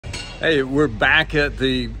Hey, we're back at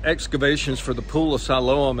the excavations for the Pool of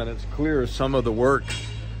Siloam, and it's clear some of the work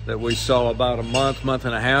that we saw about a month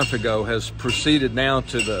and a half ago has proceeded now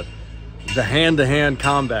to the hand-to-hand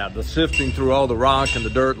combat, the sifting through all the rock and the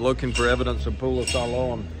dirt, looking for evidence of Pool of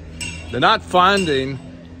Siloam. They're not finding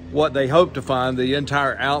what they hope to find, the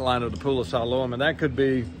entire outline of the Pool of Siloam, and that could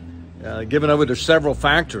be given over to several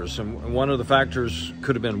factors. And one of the factors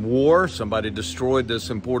could have been war. Somebody destroyed this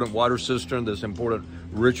important water cistern, this important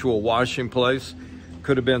ritual washing place.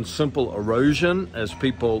 Could have been simple erosion as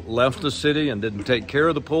people left the city and didn't take care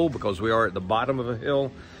of the pool because we are at the bottom of a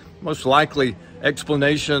hill. Most likely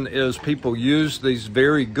explanation is people used these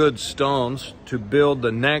very good stones to build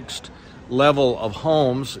the next level of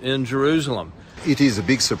homes in Jerusalem. It is a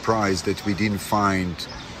big surprise that we didn't find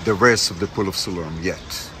the rest of the Pool of Siloam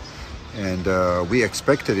yet. And we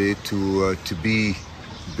expected it to be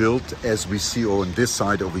built as we see on this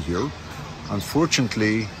side over here.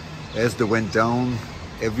 Unfortunately, as they went down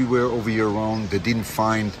everywhere over here around, they didn't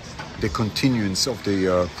find the continuance of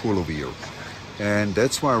the pool over here. And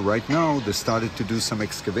that's why right now they started to do some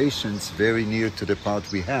excavations very near to the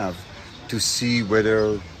part we have to see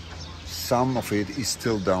whether some of it is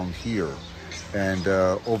still down here. And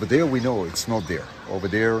over there we know it's not there. Over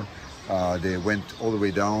there they went all the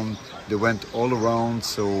way down, they went all around,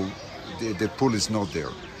 so the pool is not there.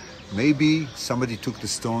 Maybe somebody took the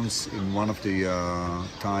stones in one of the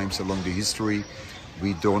times along the history.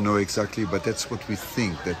 We don't know exactly, but that's what we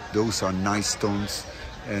think, that those are nice stones,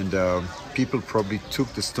 and people probably took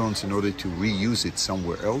the stones in order to reuse it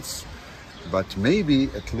somewhere else. But maybe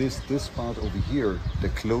at least this part over here, the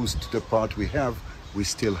close to the part we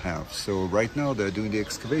still have. So right now they're doing the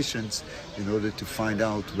excavations in order to find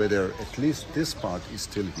out whether at least this part is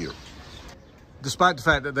still here. Despite the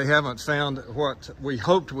fact that they haven't found what we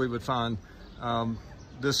hoped we would find,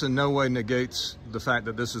 this in no way negates the fact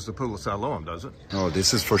that this is the Pool of Siloam, does it? No,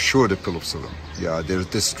 this is for sure the Pool of Siloam. Yeah,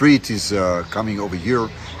 the street is coming over here.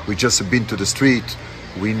 We just have been to the street.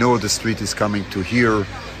 We know the street is coming to here,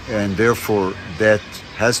 and therefore that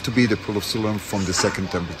has to be the Pool of Siloam from the Second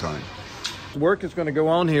Temple time. Work is going to go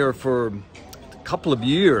on here for a couple of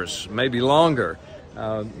years, maybe longer.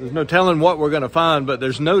 There's no telling what we're going to find, but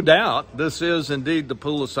there's no doubt this is indeed the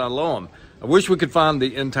Pool of Siloam. I wish we could find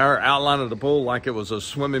the entire outline of the pool like it was a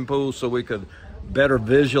swimming pool so we could better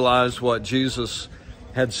visualize what Jesus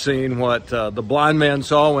had seen, what the blind man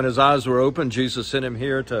saw when his eyes were open. Jesus sent him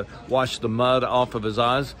here to wash the mud off of his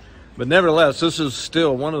eyes. But nevertheless, this is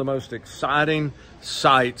still one of the most exciting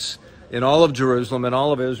sights in all of Jerusalem, in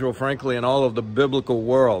all of Israel, frankly, in all of the biblical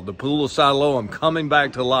world. The Pool of Siloam coming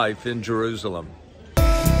back to life in Jerusalem.